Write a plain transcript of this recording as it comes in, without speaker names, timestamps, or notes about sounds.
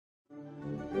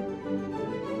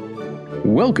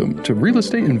Welcome to Real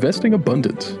Estate Investing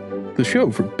Abundance, the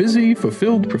show for busy,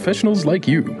 fulfilled professionals like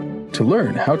you to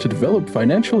learn how to develop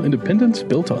financial independence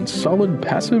built on solid,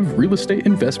 passive real estate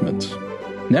investments.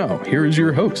 Now, here is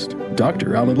your host,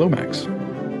 Dr. Alan Lomax.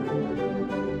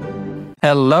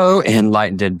 Hello,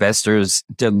 enlightened investors.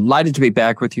 Delighted to be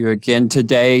back with you again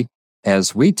today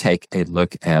as we take a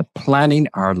look at planning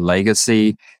our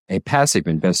legacy, a passive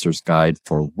investor's guide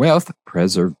for wealth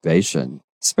preservation.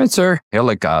 Spencer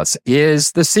Hilligoss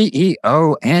is the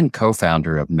CEO and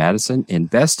co-founder of Madison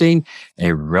Investing,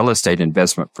 a real estate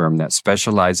investment firm that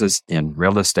specializes in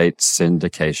real estate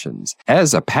syndications.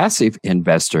 As a passive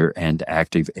investor and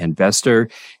active investor,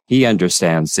 he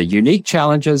understands the unique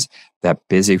challenges that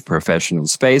busy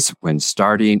professionals face when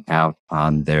starting out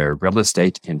on their real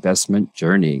estate investment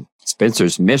journey.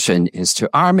 Spencer's mission is to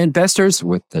arm investors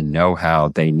with the know-how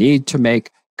they need to make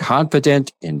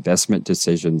confident investment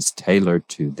decisions tailored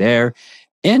to their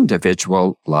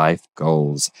individual life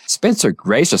goals. Spencer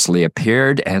graciously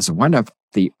appeared as one of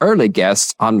the early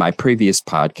guests on my previous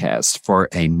podcast for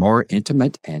a more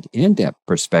intimate and in-depth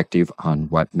perspective on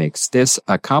what makes this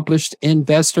accomplished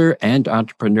investor and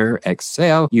entrepreneur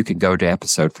excel. You can go to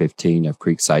episode 15 of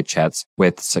Creekside Chats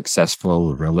with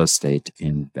Successful Real Estate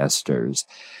Investors.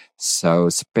 So,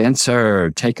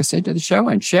 Spencer, take us into the show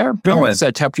and share how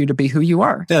it's helped you to be who you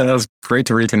are. Yeah, that was great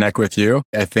to reconnect with you.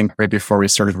 I think right before we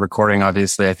started recording,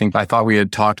 obviously, I thought we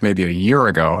had talked maybe a year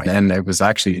ago, and it was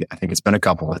actually, I think it's been a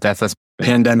couple. That's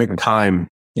pandemic time.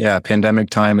 Yeah,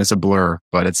 pandemic time is a blur,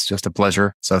 but it's just a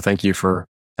pleasure. So thank you for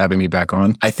having me back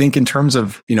on. I think in terms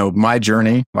of, my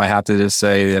journey, I have to just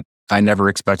say that I never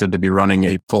expected to be running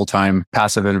a full-time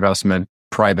passive investment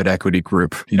private equity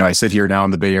group. I sit here now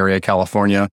in the Bay Area,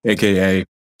 California, AKA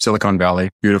Silicon Valley,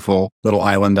 beautiful little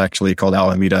island actually called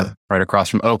Alameda, right across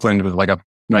from Oakland with like a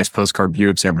nice postcard view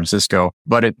of San Francisco.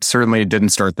 But it certainly didn't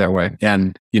start that way.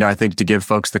 And, I think to give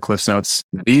folks the Cliffs Notes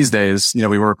these days,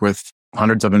 we work with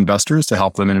hundreds of investors to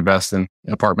help them invest in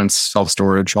apartments,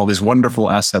 self-storage, all these wonderful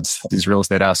assets, these real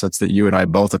estate assets that you and I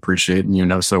both appreciate and you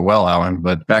know so well, Alan.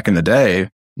 But back in the day,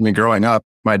 growing up,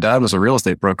 my dad was a real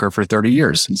estate broker for 30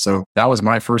 years. And so that was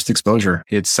my first exposure.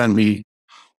 It sent me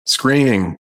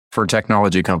screaming for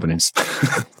technology companies.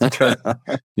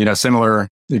 Similar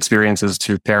experiences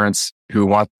to parents who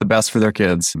want the best for their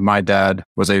kids. My dad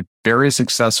was a very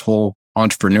successful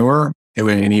entrepreneur,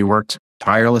 and he worked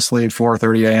tirelessly at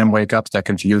 4:30 a.m. wake-ups. That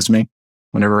confused me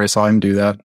whenever I saw him do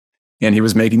that. And he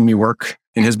was making me work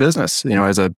in his business,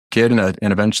 as a kid and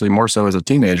eventually more so as a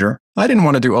teenager. I didn't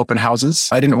want to do open houses.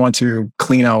 I didn't want to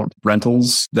clean out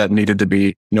rentals that needed to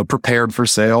be, prepared for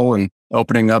sale and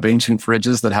opening up ancient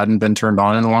fridges that hadn't been turned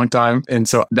on in a long time. And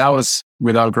so that was,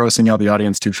 without grossing out the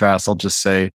audience too fast, I'll just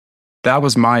say that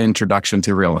was my introduction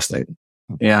to real estate.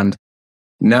 And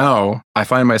now I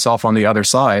find myself on the other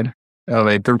side of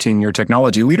a 13-year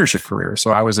technology leadership career.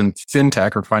 So I was in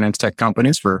fintech or finance tech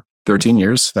companies for 13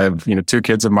 years. I have, 2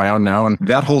 kids of my own now. And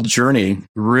that whole journey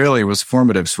really was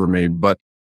formative for me, but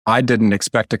I didn't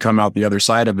expect to come out the other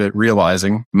side of it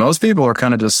realizing most people are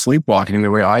kind of just sleepwalking the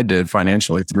way I did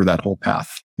financially through that whole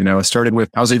path. It started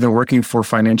with, I was even working for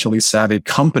financially savvy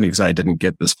companies. I didn't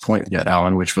get this point yet,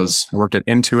 Alan, which was I worked at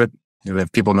Intuit.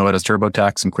 If people know it as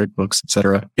TurboTax and QuickBooks, et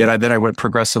cetera. Yet then I went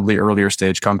progressively earlier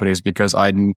stage companies because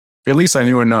at least I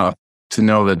knew enough to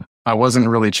know that I wasn't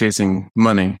really chasing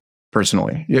money.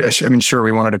 Personally, sure,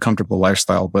 we wanted a comfortable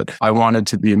lifestyle, but I wanted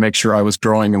to make sure I was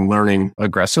growing and learning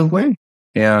aggressively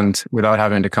and without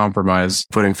having to compromise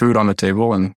putting food on the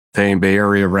table and paying Bay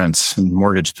Area rents and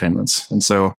mortgage payments. And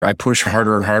so I pushed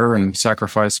harder and harder and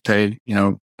sacrificed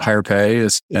higher pay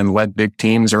and led big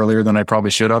teams earlier than I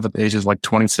probably should have. At the ages like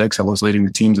 26, I was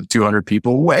leading teams of 200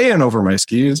 people, way in over my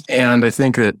skis. And I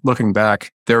think that looking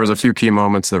back, there was a few key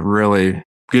moments that really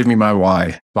give me my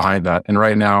why behind that. And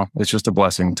right now, it's just a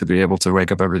blessing to be able to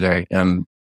wake up every day and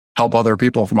help other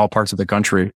people from all parts of the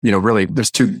country. Really, there's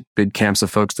 2 big camps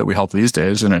of folks that we help these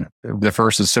days. And the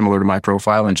first is similar to my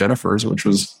profile and Jennifer's, which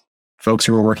was folks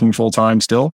who are working full-time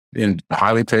still in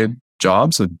highly paid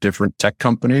jobs at different tech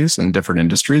companies and different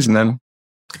industries. And then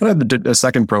I have a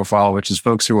second profile, which is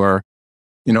folks who are,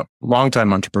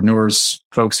 longtime entrepreneurs,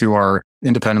 folks who are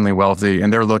independently wealthy,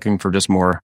 and they're looking for just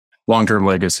more long-term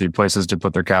legacy, places to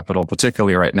put their capital,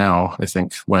 particularly right now, I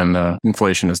think, when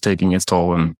inflation is taking its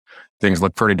toll and things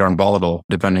look pretty darn volatile,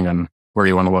 depending on where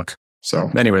you want to look.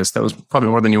 So anyways, that was probably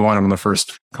more than you wanted on the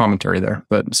first commentary there,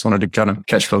 but just wanted to kind of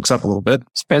catch folks up a little bit.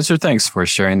 Spencer, thanks for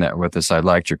sharing that with us. I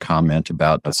liked your comment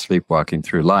about sleepwalking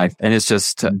through life. And it's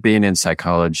just being in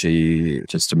psychology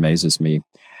just amazes me.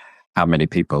 how many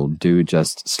people do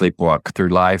just sleepwalk through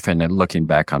life. And then looking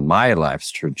back on my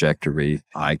life's trajectory,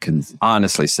 I can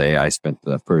honestly say I spent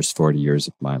the first 40 years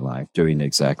of my life doing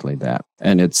exactly that.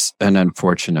 And it's an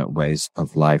unfortunate waste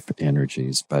of life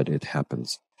energies, but it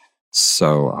happens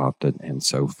so often and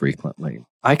so frequently.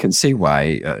 I can see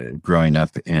why growing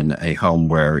up in a home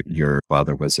where your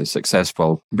father was a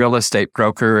successful real estate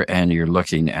broker and you're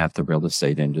looking at the real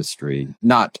estate industry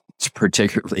not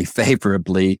particularly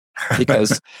favorably,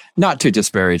 because not to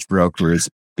disparage brokers,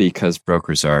 because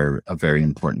brokers are a very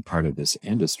important part of this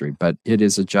industry, but it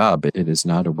is a job. It is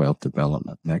not a wealth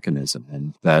development mechanism.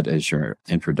 And that is your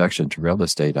introduction to real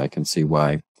estate. I can see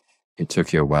why it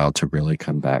took you a while to really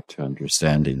come back to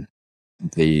understanding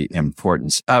the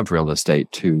importance of real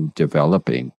estate to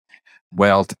developing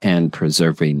wealth and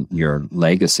preserving your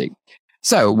legacy.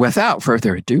 So without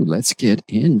further ado, let's get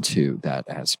into that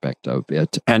aspect of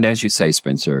it. And as you say,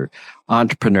 Spencer,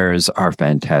 entrepreneurs are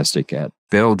fantastic at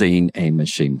building a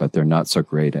machine, but they're not so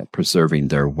great at preserving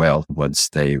their wealth once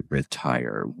they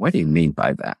retire. What do you mean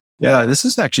by that? Yeah, this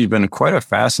has actually been quite a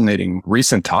fascinating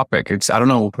recent topic. I don't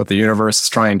know what the universe is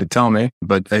trying to tell me,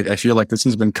 but I feel like this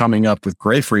has been coming up with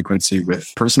great frequency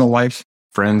with personal life,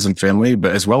 friends and family,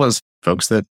 but as well as folks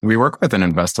that we work with and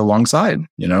invest alongside,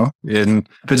 in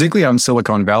particularly out in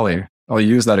Silicon Valley. I'll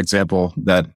use that example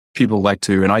that people like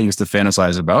to, and I used to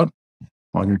fantasize about,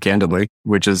 candidly,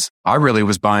 which is I really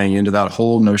was buying into that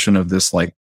whole notion of this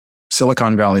like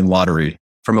Silicon Valley lottery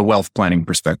from a wealth planning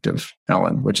perspective,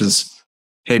 Alan, which is,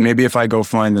 hey, maybe if I go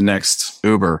find the next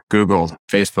Uber, Google,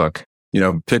 Facebook,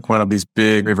 pick one of these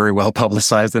big, very well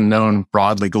publicized and known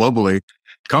broadly, globally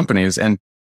companies, and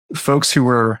folks who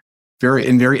were very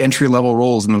entry level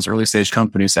roles in those early stage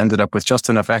companies ended up with just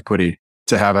enough equity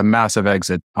to have a massive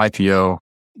exit, IPO,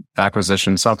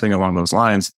 acquisition, something along those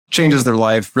lines, changes their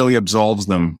life, really absolves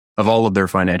them of all of their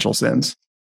financial sins.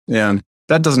 And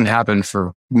that doesn't happen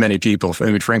for many people. I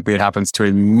mean, frankly, it happens to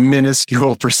a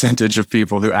minuscule percentage of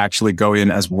people who actually go in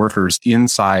as workers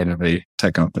inside of a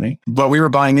tech company. But we were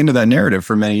buying into that narrative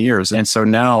for many years. And so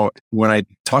now when I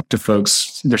talk to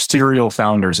folks, they're serial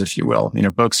founders, if you will,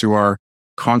 folks who are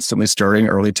constantly starting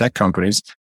early tech companies.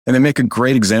 And they make a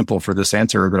great example for this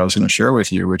answer that I was going to share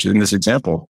with you, which is in this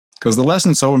example, because the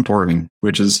lesson's so important,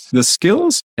 which is the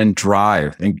skills and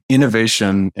drive and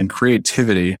innovation and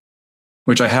creativity,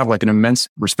 which I have like an immense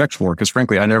respect for, because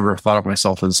frankly, I never thought of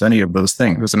myself as any of those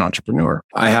things as an entrepreneur.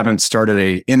 I haven't started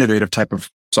a innovative type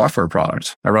of software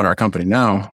product. I run our company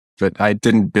now, but I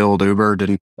didn't build Uber,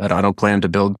 I don't plan to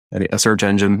build a search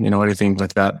engine, anything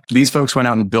like that. These folks went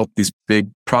out and built these big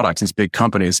products, these big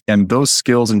companies, and those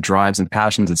skills and drives and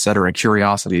passions, et cetera,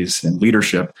 curiosities and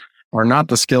leadership are not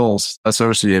the skills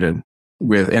associated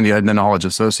with, and the knowledge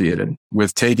associated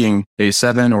with taking a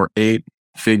 7 or 8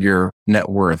 figure net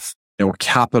worth or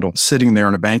capital sitting there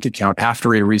in a bank account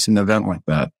after a recent event like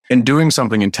that and doing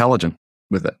something intelligent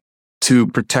with it to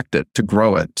protect it, to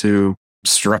grow it, to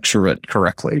structure it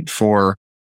correctly for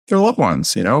their loved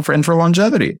ones, and for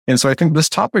longevity. And so I think this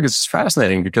topic is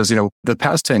fascinating because, the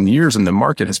past 10 years in the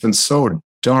market has been so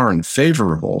darn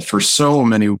favorable for so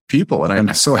many people. And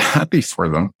I'm so happy for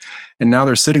them. And now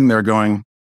they're sitting there going,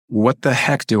 what the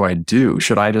heck do I do?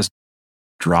 Should I just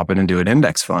drop it into an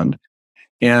index fund?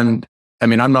 And I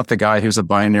mean, I'm not the guy who's a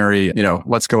binary,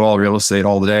 let's go all real estate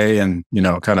all day and,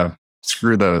 kind of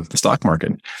screw the stock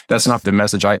market. That's not the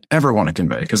message I ever want to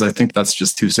convey, because I think that's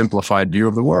just too simplified view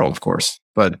of the world, of course.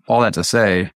 But all that to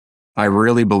say, I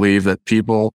really believe that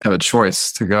people have a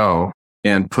choice to go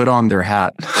and put on their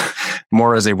hat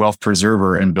more as a wealth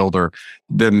preserver and builder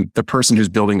than the person who's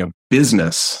building a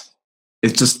business.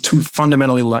 It's just two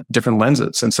fundamentally different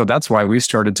lenses. And so that's why we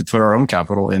started to put our own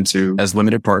capital into, as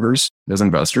limited partners, as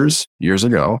investors years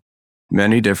ago,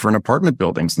 many different apartment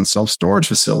buildings and self-storage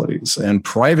facilities and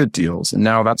private deals. And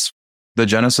now that's the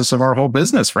genesis of our whole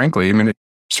business, frankly. I mean, it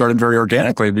started very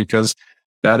organically because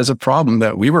that is a problem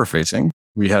that we were facing.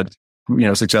 We had,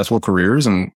 successful careers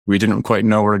and we didn't quite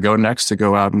know where to go next to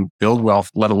go out and build wealth,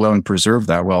 let alone preserve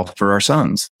that wealth for our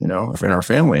sons, in our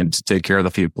family and to take care of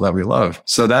the people that we love.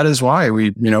 So that is why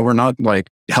we're not like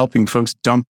helping folks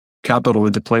dump capital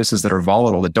into places that are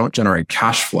volatile, that don't generate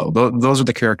cash flow. Those are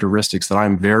the characteristics that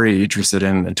I'm very interested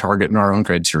in and target in our own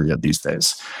criteria these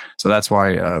days. So that's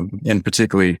why, and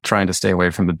particularly trying to stay away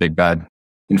from the big bad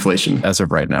inflation as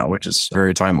of right now, which is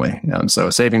very timely. And so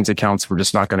savings accounts, we're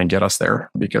just not going to get us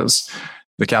there because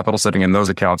the capital sitting in those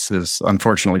accounts is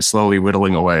unfortunately slowly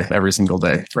whittling away every single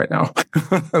day right now.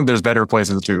 There's better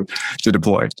places to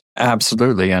deploy.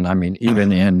 Absolutely. And I mean,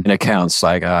 even in accounts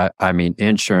like,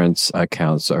 insurance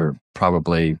accounts are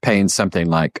probably paying something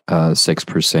like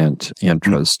 6%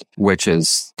 interest, which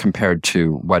is compared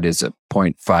to what is it,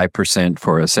 0.5%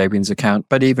 for a savings account.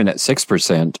 But even at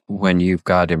 6%, when you've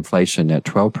got inflation at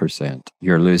 12%,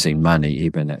 you're losing money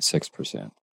even at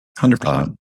 6%.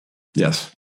 100%.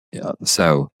 Yes. Yeah.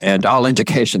 So, and all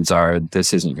indications are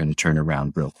this isn't going to turn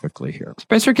around real quickly here.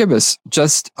 Spencer, give us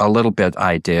just a little bit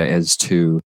idea as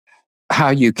to how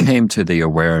you came to the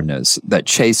awareness that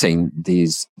chasing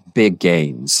these big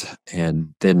gains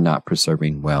and then not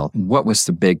preserving wealth. What was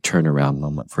the big turnaround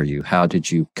moment for you? How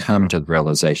did you come to the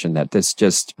realization that this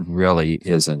just really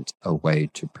isn't a way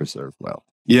to preserve wealth?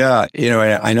 Yeah.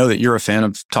 I know that you're a fan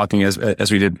of talking as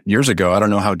we did years ago. I don't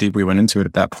know how deep we went into it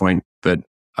at that point, but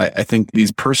I think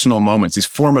these personal moments, these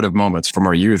formative moments from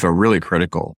our youth are really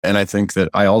critical. And I think that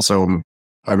I'm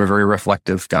a very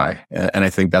reflective guy. And I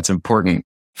think that's important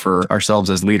for ourselves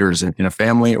as leaders in a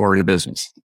family or in a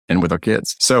business and with our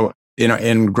kids. So,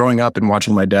 in growing up and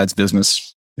watching my dad's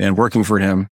business and working for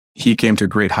him, he came to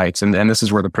great heights. And this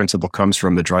is where the principle comes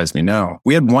from that drives me now.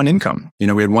 We had one income. We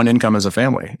had one income as a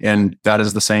family. And that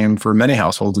is the same for many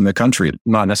households in the country,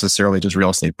 not necessarily just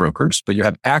real estate brokers, but you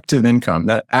have active income.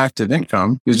 That active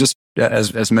income is just,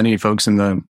 as many folks in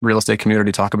the real estate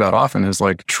community talk about often, is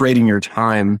like trading your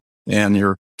time and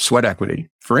your sweat equity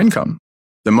for income.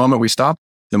 The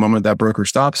moment that broker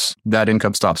stops, that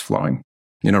income stops flowing.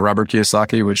 Robert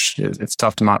Kiyosaki, which it's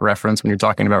tough to not reference when you're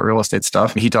talking about real estate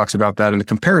stuff. He talks about that in the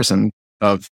comparison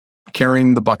of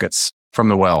carrying the buckets from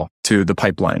the well to the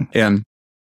pipeline. And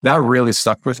that really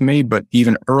stuck with me. But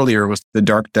even earlier was the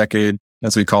dark decade,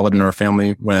 as we call it in our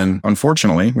family, when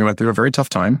unfortunately we went through a very tough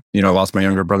time. I lost my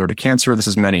younger brother to cancer. This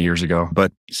is many years ago,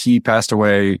 but he passed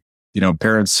away.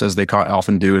 Parents, as they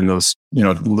often do in those,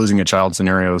 losing a child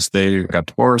scenarios, they got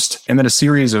divorced. And then a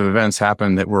series of events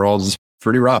happened that were all just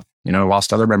pretty rough.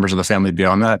 Lost other members of the family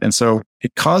beyond that. And so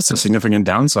it caused a significant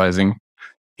downsizing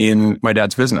in my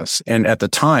dad's business. And at the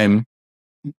time,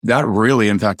 that really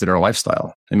impacted our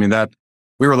lifestyle. That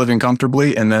we were living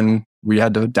comfortably and then we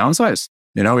had to downsize.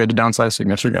 We had to downsize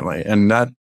significantly. And that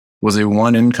was a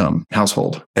one income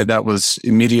household. And that was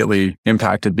immediately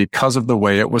impacted because of the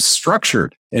way it was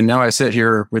structured. And now I sit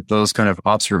here with those kind of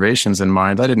observations in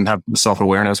mind. I didn't have the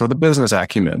self-awareness or the business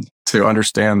acumen to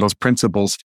understand those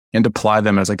principles and apply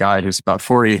them as a guy who's about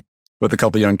 40 with a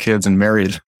couple of young kids and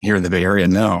married here in the Bay Area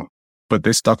now. But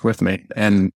they stuck with me.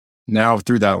 And now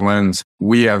through that lens,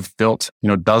 we have built,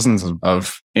 dozens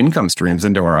of income streams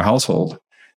into our household.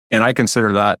 And I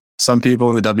consider that some people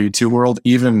in the W-2 world,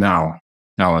 even now,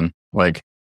 Alan, like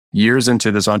years into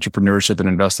this entrepreneurship and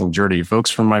investing journey,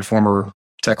 folks from my former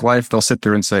tech life, they'll sit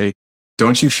there and say,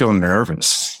 don't you feel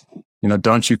nervous?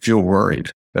 Don't you feel worried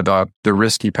about the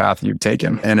risky path you've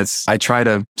taken? And I try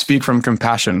to speak from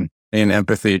compassion and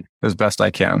empathy as best I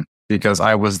can because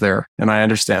I was there and I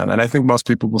understand. And I think most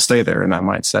people will stay there in that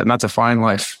mindset. And that's a fine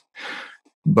life.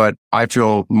 But I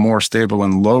feel more stable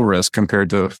and low risk compared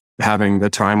to having the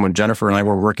time when Jennifer and I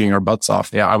were working our butts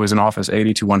off. Yeah, I was in office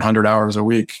 80 to 100 hours a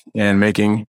week and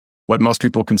making what most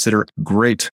people consider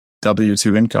great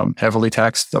W-2 income, heavily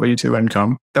taxed W-2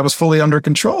 income that was fully under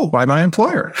control by my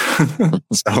employer.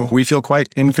 So we feel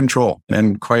quite in control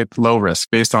and quite low risk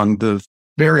based on the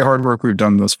very hard work we've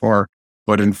done thus far,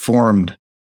 but informed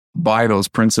by those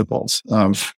principles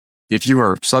of if you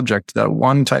are subject to that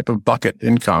one type of bucket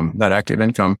income, that active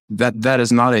income, that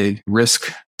is not a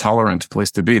risk tolerant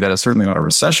place to be. That is certainly not a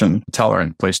recession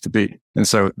tolerant place to be. And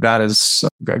so that is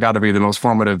got to be the most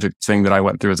formative thing that I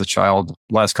went through as a child.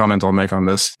 Last comment I'll make on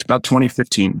this, about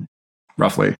 2015,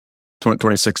 roughly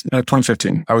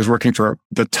 2015, I was working for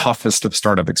the toughest of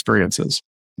startup experiences.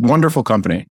 Wonderful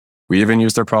company. We even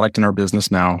use their product in our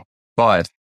business now, but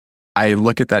I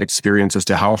look at that experience as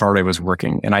to how hard I was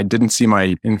working. And I didn't see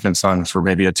my infant son for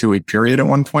maybe a 2-week period at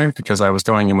one point because I was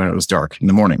going in when it was dark in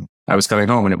the morning. I was coming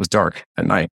home when it was dark at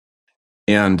night.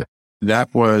 And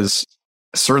that was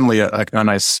certainly a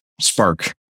nice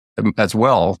spark as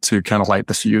well to kind of light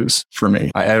the fuse for me.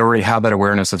 I already have that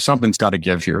awareness of something's got to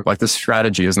give here. Like this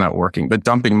strategy is not working, but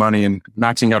dumping money and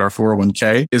maxing out our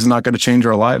 401k is not going to change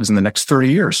our lives in the next 30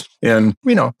 years. And,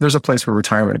 there's a place for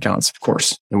retirement accounts, of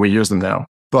course, and we use them now.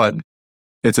 But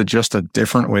it's just a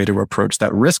different way to approach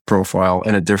that risk profile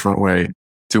and a different way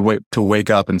to wake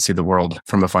up and see the world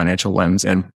from a financial lens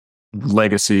and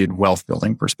legacy and wealth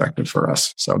building perspective for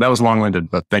us. So that was long-winded,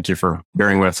 but thank you for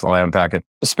bearing with while I unpack it.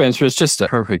 Spencer, it's just a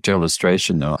perfect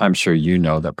illustration, though. I'm sure you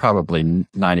know that probably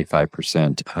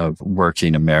 95% of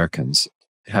working Americans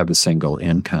have a single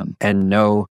income and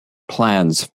no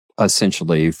plans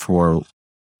essentially for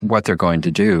what they're going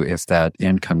to do if that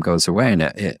income goes away.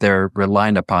 And they're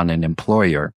relying upon an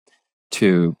employer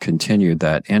to continue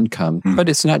that income. But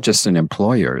it's not just an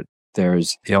employer.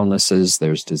 There's illnesses,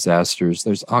 there's disasters,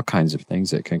 there's all kinds of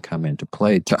things that can come into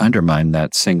play to undermine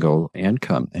that single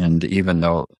income. And even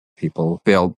though people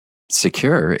feel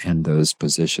secure in those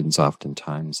positions,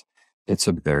 oftentimes it's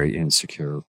a very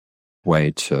insecure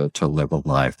way to live a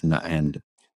life. And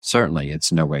certainly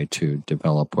it's no way to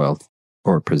develop wealth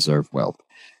or preserve wealth.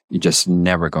 You're just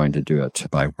never going to do it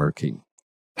by working.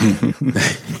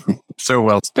 So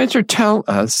well, Spencer, tell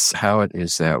us how it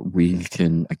is that we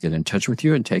can get in touch with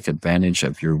you and take advantage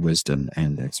of your wisdom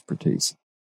and expertise.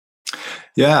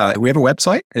 Yeah, we have a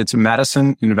website. It's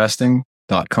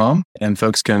madisoninvesting.com, and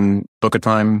folks can book a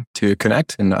time to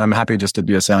connect. And I'm happy just to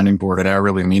be a sounding board. And I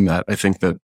really mean that. I think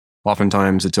that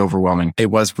oftentimes it's overwhelming. It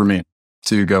was for me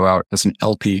to go out as an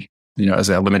LP, as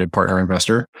a limited partner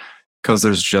investor, because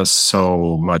there's just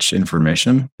so much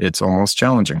information. It's almost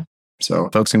challenging. So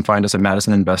folks can find us at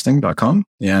madisoninvesting.com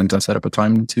and set up a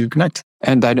time to connect.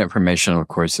 And that information, of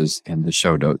course, is in the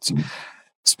show notes.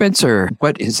 Spencer,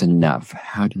 what is enough?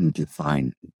 How do you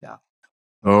define enough?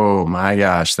 Oh my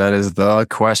gosh, that is the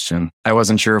question. I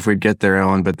wasn't sure if we'd get there,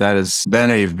 Ellen, but that has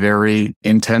been a very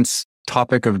intense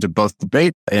topic of both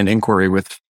debate and inquiry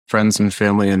with friends and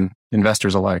family and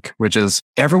investors alike, which is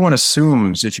everyone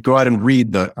assumes that you go out and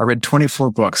I read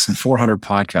 24 books and 400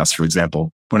 podcasts, for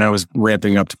example, when I was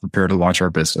ramping up to prepare to launch our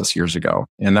business years ago.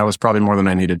 And that was probably more than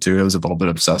I needed to. It was a little bit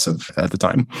obsessive at the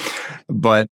time.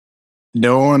 But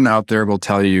no one out there will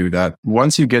tell you that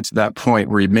once you get to that point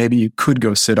where maybe you could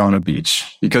go sit on a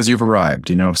beach because you've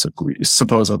arrived,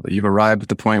 supposedly you've arrived at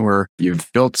the point where you've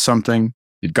built something,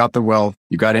 you've got the wealth,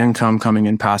 you've got income coming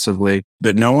in passively,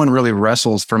 but no one really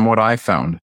wrestles, from what I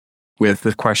found, with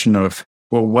the question of,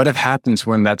 well, what happens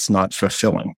when that's not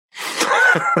fulfilling?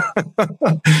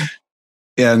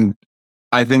 And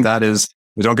I think that is,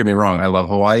 don't get me wrong, I love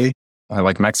Hawaii. I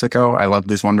like Mexico. I love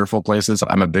these wonderful places.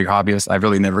 I'm a big hobbyist. I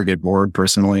really never get bored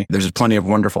personally. There's plenty of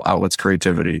wonderful outlets,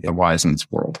 creativity, and wise in this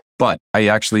world. But I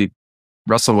actually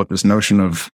wrestle with this notion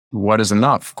of what is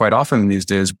enough quite often these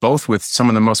days, both with some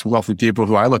of the most wealthy people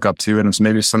who I look up to. And it's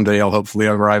maybe someday I'll hopefully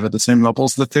arrive at the same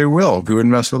levels that they will, who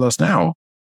invest with us now.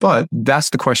 But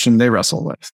that's the question they wrestle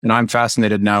with. And I'm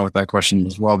fascinated now with that question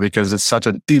as well, because it's such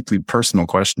a deeply personal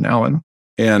question, Alan.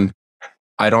 And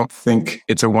I don't think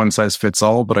it's a one size fits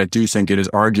all, but I do think it is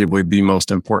arguably the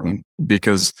most important,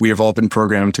 because we have all been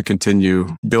programmed to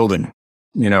continue building,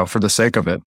 for the sake of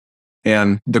it.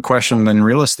 And the question in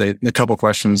real estate, a couple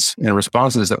questions and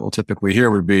responses that we'll typically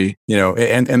hear would be,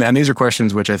 and these are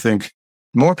questions which I think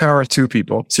more power to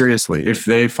people, seriously, if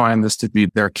they find this to be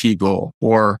their key goal,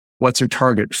 or what's your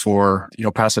target for,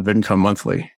 passive income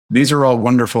monthly? These are all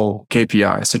wonderful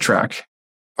KPIs to track.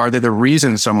 Are they the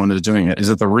reason someone is doing it? Is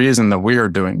it the reason that we are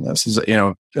doing this? Is it,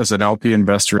 as an LP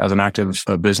investor, as an active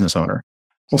business owner?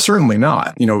 Well, certainly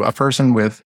not. A person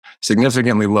with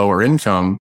significantly lower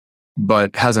income,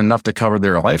 but has enough to cover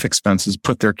their life expenses,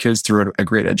 put their kids through a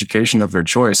great education of their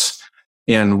choice,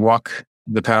 and walk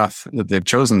the path that they've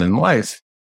chosen in life,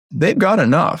 they've got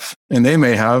enough. And they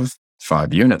may have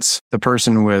 5 units. The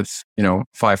person with,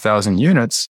 5,000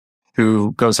 units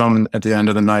who goes home at the end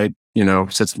of the night,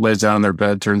 lays down in their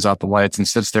bed, turns out the lights and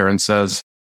sits there and says,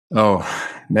 oh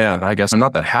man, I guess I'm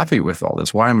not that happy with all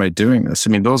this. Why am I doing this? I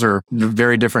mean, those are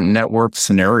very different net worth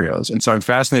scenarios. And so I'm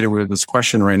fascinated with this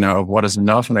question right now of what is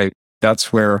enough. And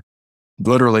that's where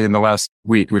literally in the last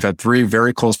week, we've had 3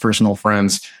 very close personal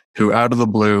friends who out of the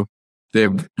blue, they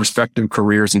have respective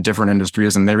careers in different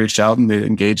industries, and they reached out and they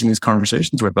engaged in these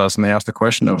conversations with us. And they asked the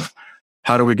question of,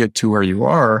 how do we get to where you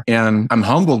are? And I'm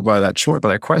humbled by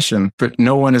that question, but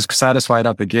no one is satisfied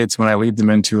out the gates when I lead them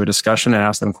into a discussion and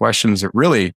ask them questions that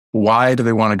really, why do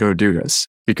they want to go do this?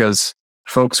 Because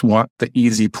folks want the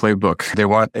easy playbook. They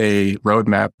want a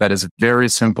roadmap that is very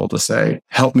simple to say,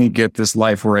 help me get this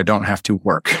life where I don't have to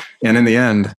work. And in the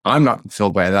end, I'm not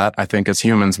fulfilled by that. I think as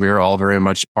humans, we are all very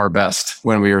much our best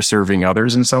when we are serving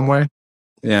others in some way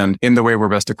and in the way we're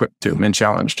best equipped to and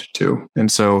challenged to.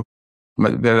 And so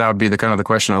that would be the kind of the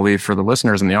question I'll leave for the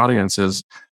listeners and the audience is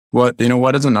what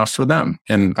is enough for them?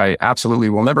 And I absolutely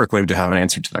will never claim to have an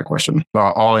answer to that question.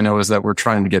 All I know is that we're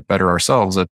trying to get better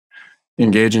ourselves at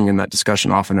engaging in that discussion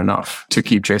often enough to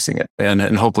keep chasing it. And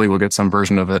hopefully we'll get some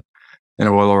version of it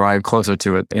and we'll arrive closer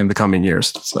to it in the coming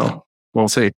years. So we'll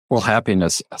see. Well,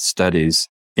 happiness studies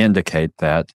indicate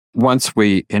that once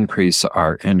we increase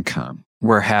our income,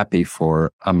 we're happy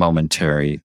for a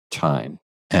momentary time.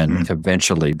 And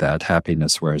eventually that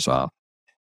happiness wears off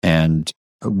and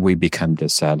we become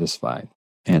dissatisfied.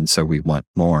 And so we want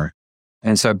more.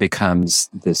 And so it becomes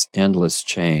this endless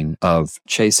chain of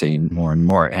chasing more and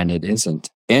more. And it isn't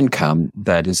income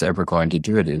that is ever going to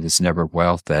do it. It is never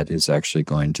wealth that is actually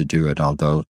going to do it,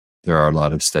 although there are a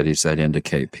lot of studies that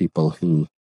indicate people who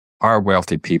are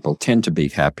wealthy people tend to be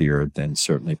happier than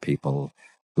certainly people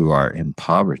who are in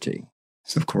poverty.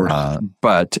 Of course.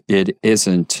 But it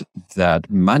isn't that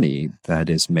money that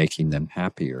is making them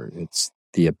happier. It's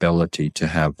the ability to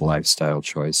have lifestyle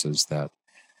choices that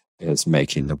is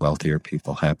making the wealthier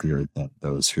people happier than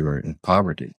those who are in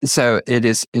poverty. So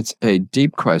it's a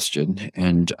deep question,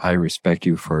 and I respect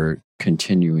you for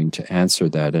continuing to answer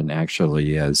that. And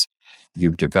actually, as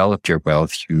you've developed your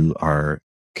wealth, you are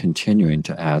continuing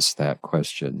to ask that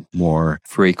question more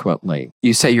frequently.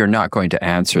 You say you're not going to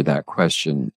answer that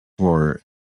question for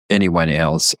anyone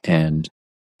else, and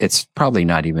it's probably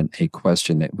not even a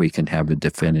question that we can have a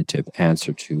definitive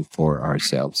answer to for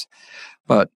ourselves.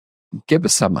 But give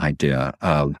us some idea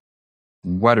of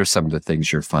what are some of the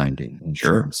things you're finding in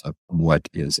terms of what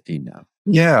is enough.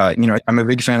 Yeah, I'm a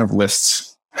big fan of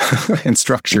lists and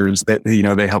structures that,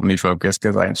 they help me focus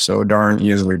because I am so darn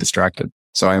easily distracted.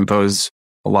 So I impose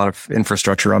a lot of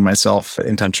infrastructure on myself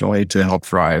intentionally to help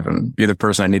thrive and be the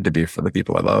person I need to be for the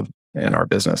people I love in our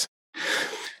business.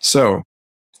 So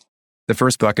the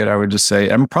first bucket, I would just say,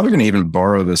 I'm probably going to even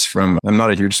borrow this from, I'm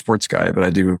not a huge sports guy, but I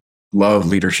do love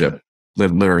leadership,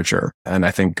 literature. And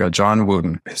I think John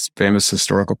Wooden, his famous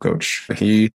historical coach,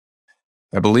 he,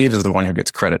 I believe, is the one who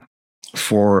gets credit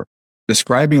for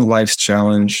describing life's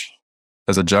challenge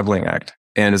as a juggling act,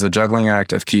 and as a juggling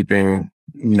act of keeping,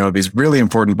 these really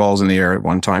important balls in the air at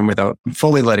one time without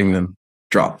fully letting them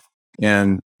drop.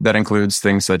 And that includes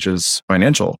things such as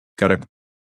financial. Got to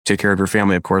take care of your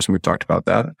family, of course, and we've talked about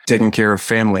that. Taking care of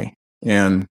family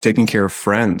and taking care of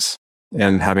friends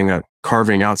and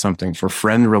carving out something for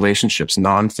friend relationships,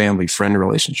 non-family friend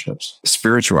relationships.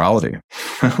 Spirituality.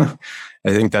 I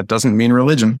think that doesn't mean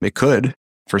religion. It could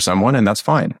for someone, and that's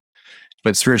fine.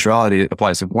 But spirituality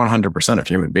applies to 100% of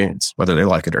human beings, whether they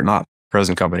like it or not,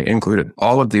 present company included.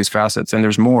 All of these facets, and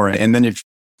there's more. And then you've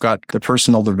got the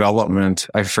personal development.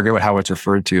 I forget how it's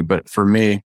referred to, but for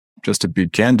me, just to be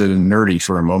candid and nerdy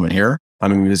for a moment here,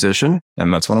 I'm a musician,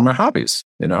 and that's one of my hobbies,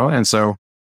 And so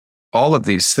all of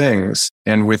these things,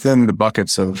 and within the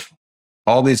buckets of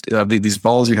all these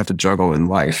balls you have to juggle in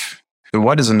life, the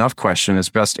what is enough question is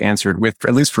best answered with,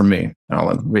 at least for me,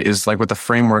 Alan, is like with a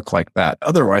framework like that.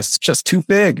 Otherwise, it's just too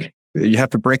big. You have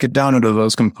to break it down into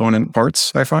those component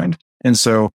parts, I find. And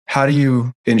so how do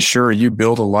you ensure you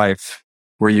build a life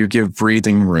where you give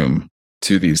breathing room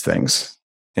to these things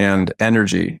and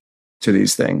energy to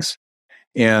these things,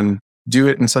 and do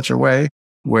it in such a way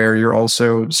where you're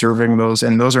also serving those,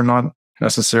 and those are not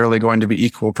necessarily going to be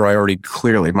equal priority.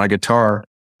 Clearly, my guitar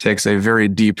takes a very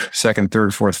deep second,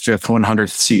 third, fourth, fifth,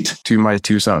 100th seat to my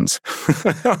two sons,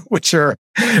 which are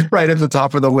right at the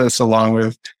top of the list, along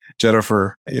with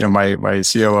Jennifer, my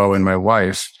COO and my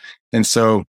wife. And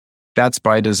so that's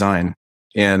by design.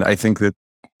 And I think that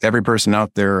every person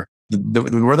out there,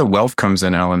 where the wealth comes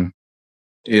in, Alan,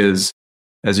 is,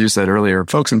 as you said earlier,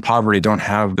 folks in poverty don't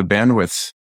have the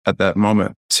bandwidth at that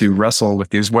moment to wrestle with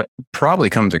these, what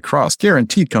probably comes across,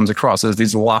 guaranteed comes across as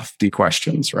these lofty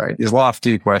questions, right? These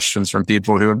lofty questions from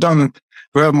people who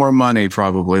have more money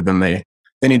probably than they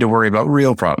need to worry about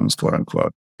real problems, quote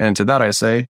unquote. And to that I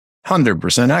say,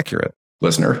 100% accurate,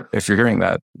 listener. If you're hearing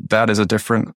that, that is a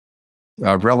different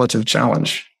relative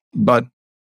challenge. But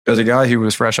as a guy who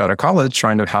was fresh out of college,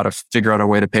 trying to how to figure out a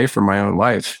way to pay for my own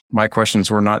life, my questions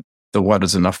were not the what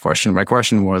is enough question. My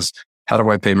question was, how do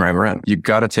I pay my rent? You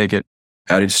got to take it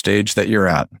at each stage that you're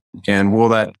at. And will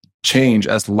that change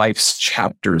as life's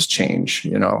chapters change?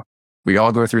 We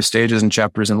all go through stages and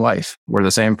chapters in life. We're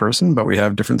the same person, but we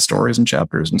have different stories and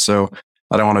chapters. And so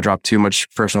I don't want to drop too much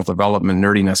personal development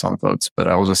nerdiness on folks, but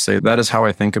I will just say that is how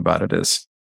I think about it is,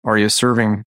 are you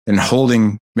serving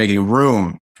and making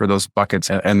room for those buckets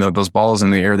and those balls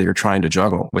in the air that you're trying to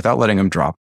juggle without letting them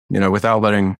drop, without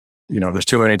letting, there's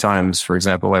too many times, for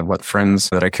example, I've let friends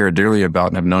that I care dearly about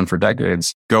and have known for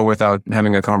decades go without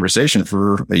having a conversation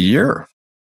for a year,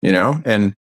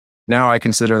 and now I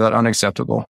consider that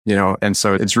unacceptable, and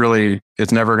so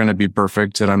it's never going to be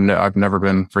perfect. And I've never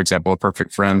been, for example, a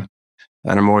perfect friend,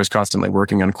 and I'm always constantly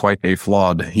working on quite a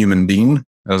flawed human being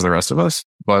as the rest of us.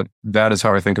 But that is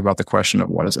how I think about the question of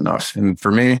what is enough. And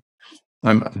for me,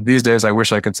 these days, I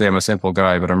wish I could say I'm a simple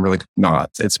guy, but I'm really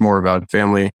not. It's more about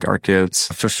family, our kids,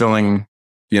 fulfilling,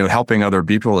 helping other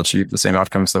people achieve the same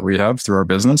outcomes that we have through our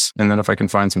business. And then if I can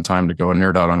find some time to go and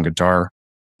nerd out on guitar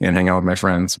and hang out with my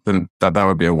friends, then that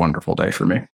would be a wonderful day for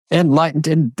me. Enlightened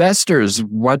investors,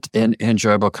 what an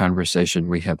enjoyable conversation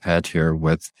we have had here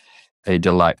with a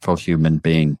delightful human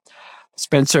being.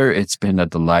 Spencer, it's been a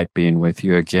delight being with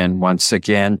you again. Once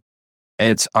again,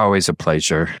 it's always a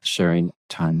pleasure sharing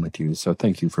time with you. So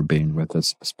thank you for being with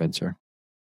us, Spencer.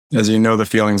 As you know, the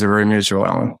feelings are very mutual,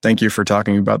 Alan. Thank you for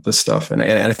talking about this stuff. And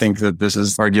I think that this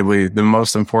is arguably the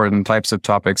most important types of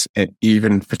topics,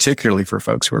 even particularly for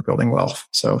folks who are building wealth.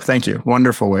 So thank you.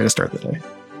 Wonderful way to start the day.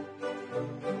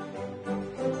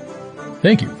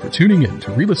 Thank you for tuning in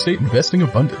to Real Estate Investing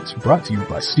Abundance, brought to you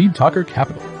by Steve Talker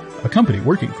Capital, a company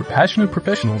working for passionate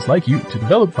professionals like you to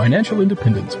develop financial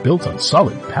independence built on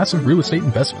solid, passive real estate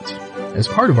investments. As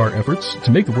part of our efforts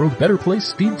to make the world a better place,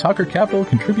 Steve Talker Capital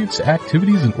contributes to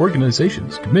activities and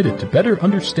organizations committed to better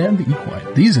understand the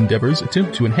equine. These endeavors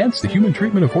attempt to enhance the human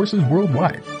treatment of horses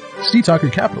worldwide. Steve Talker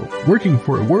Capital, working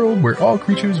for a world where all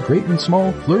creatures, great and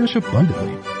small, flourish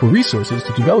abundantly. For resources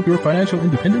to develop your financial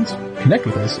independence, connect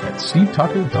with us at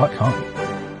stevetalker.com.